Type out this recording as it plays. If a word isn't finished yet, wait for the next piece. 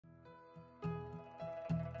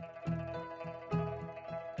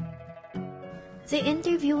The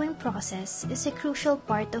interviewing process is a crucial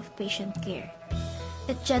part of patient care.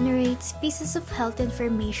 It generates pieces of health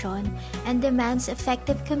information and demands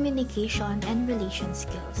effective communication and relation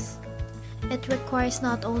skills. It requires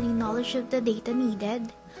not only knowledge of the data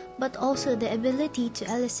needed, but also the ability to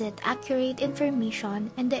elicit accurate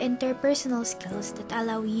information and the interpersonal skills that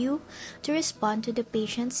allow you to respond to the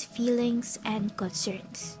patient's feelings and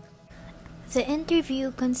concerns. The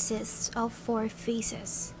interview consists of 4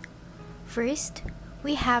 phases. First,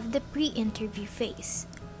 we have the pre-interview phase.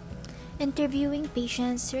 Interviewing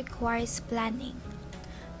patients requires planning.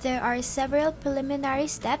 There are several preliminary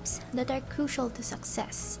steps that are crucial to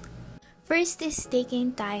success. First is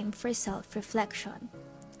taking time for self-reflection.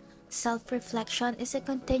 Self-reflection is a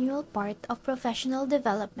continual part of professional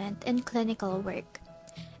development and clinical work.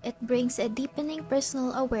 It brings a deepening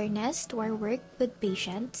personal awareness to our work with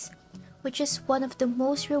patients, which is one of the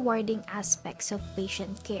most rewarding aspects of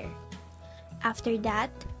patient care. After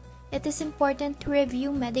that, it is important to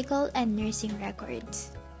review medical and nursing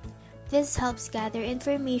records. This helps gather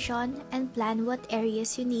information and plan what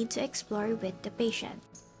areas you need to explore with the patient.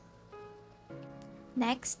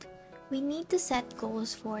 Next, we need to set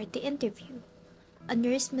goals for the interview. A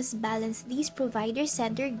nurse must balance these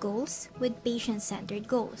provider-centered goals with patient-centered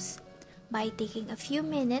goals. By taking a few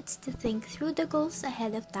minutes to think through the goals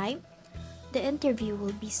ahead of time, the interview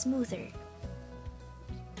will be smoother.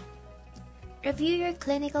 Review your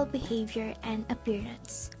clinical behavior and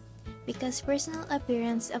appearance, because personal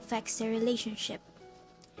appearance affects the relationship.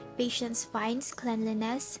 Patients find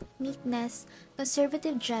cleanliness, neatness,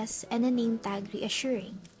 conservative dress, and a name tag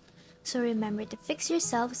reassuring. So remember to fix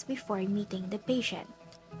yourselves before meeting the patient.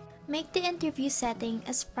 Make the interview setting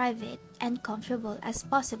as private and comfortable as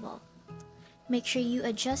possible. Make sure you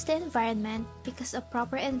adjust the environment because a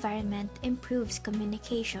proper environment improves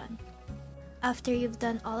communication. After you've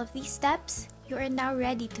done all of these steps, you are now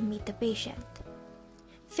ready to meet the patient.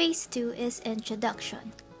 Phase 2 is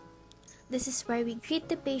introduction. This is where we greet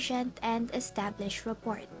the patient and establish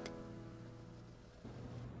rapport.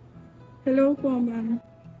 Hello po, ma'am.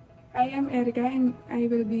 I am Erica and I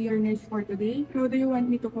will be your nurse for today. How do you want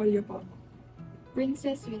me to call you po?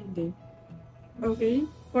 Princess will do. Okay.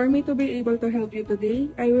 For me to be able to help you today,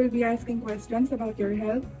 I will be asking questions about your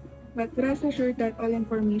health, but rest assured that all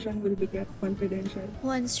information will be kept confidential.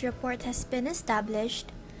 Once rapport has been established,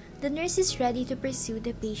 the nurse is ready to pursue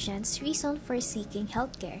the patient's reason for seeking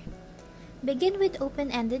healthcare. Begin with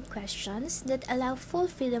open-ended questions that allow full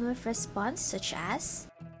freedom of response, such as,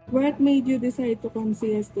 What made you decide to come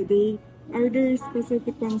see us today? Are there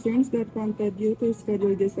specific concerns that prompted you to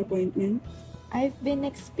schedule this appointment? I've been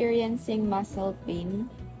experiencing muscle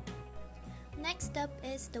pain. Next up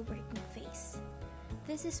is the working phase.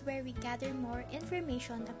 This is where we gather more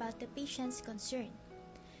information about the patient's concern.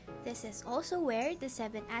 This is also where the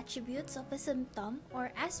 7 attributes of a symptom,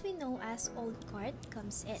 or as we know as OLD card,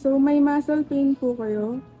 comes in. So may muscle pain po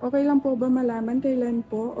kayo? Okay lang po ba malaman kailan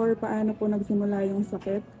po or paano po nagsimula yung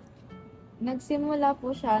sakit? Nagsimula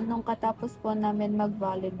po siya nung katapos po namin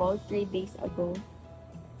mag-volleyball 3 days ago.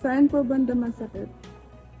 Saan po banda masakit?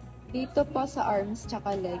 Dito po sa arms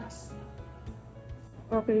tsaka legs.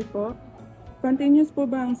 Okay po. Continuous po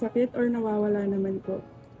ba ang sakit or nawawala naman po?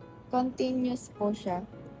 Continuous po siya.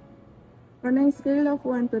 On a scale of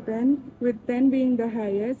 1 to 10, with 10 being the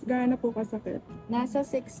highest, gaano po kasakit? Nasa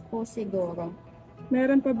 6 po siguro.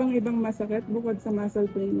 Meron pa bang ibang masakit bukod sa muscle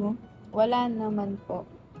pain mo? Wala naman po.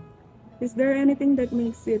 Is there anything that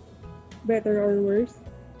makes it better or worse?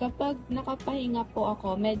 Kapag nakapahinga po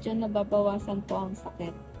ako, medyo nababawasan po ang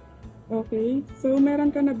sakit. Okay, so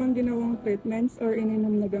meron ka na bang ginawang treatments or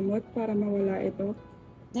ininom na gamot para mawala ito?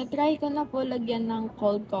 Natry ko na po lagyan ng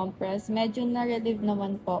cold compress. Medyo na-relieve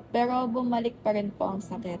naman po, pero bumalik pa rin po ang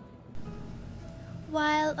sakit.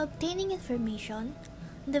 While obtaining information,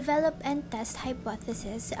 develop and test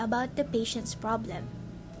hypotheses about the patient's problem.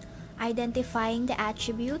 Identifying the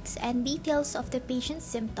attributes and details of the patient's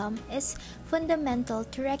symptom is fundamental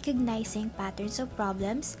to recognizing patterns of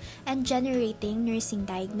problems and generating nursing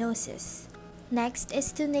diagnosis. Next is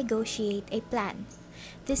to negotiate a plan.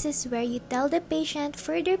 This is where you tell the patient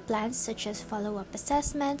further plans such as follow-up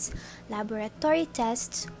assessments, laboratory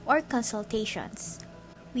tests, or consultations.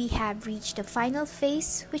 We have reached the final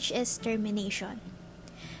phase, which is termination.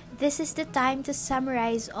 This is the time to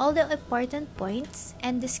summarize all the important points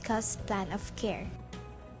and discuss plan of care.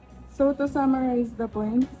 So to summarize the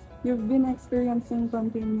points, you've been experiencing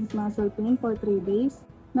continuous muscle pain for 3 days,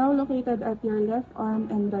 now located at your left arm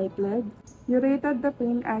and right leg. You rated the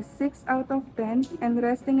pain as 6 out of 10 and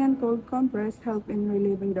resting and cold compress help in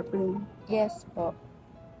relieving the pain. Yes po.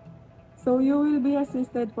 So you will be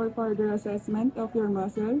assisted for further assessment of your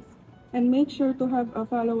muscles and make sure to have a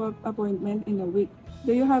follow-up appointment in a week.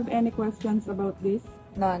 Do you have any questions about this?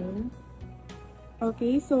 None.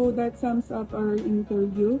 Okay, so that sums up our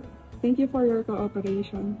interview. Thank you for your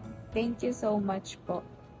cooperation. Thank you so much po.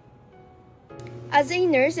 As a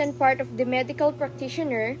nurse and part of the medical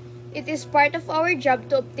practitioner, it is part of our job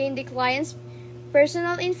to obtain the client's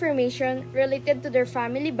personal information related to their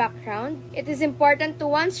family background. It is important to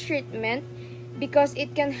one's treatment because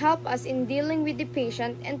it can help us in dealing with the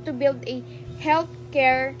patient and to build a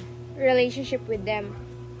healthcare relationship with them.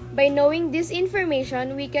 By knowing this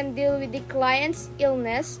information, we can deal with the client's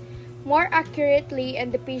illness more accurately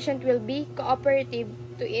and the patient will be cooperative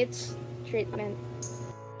to its treatment.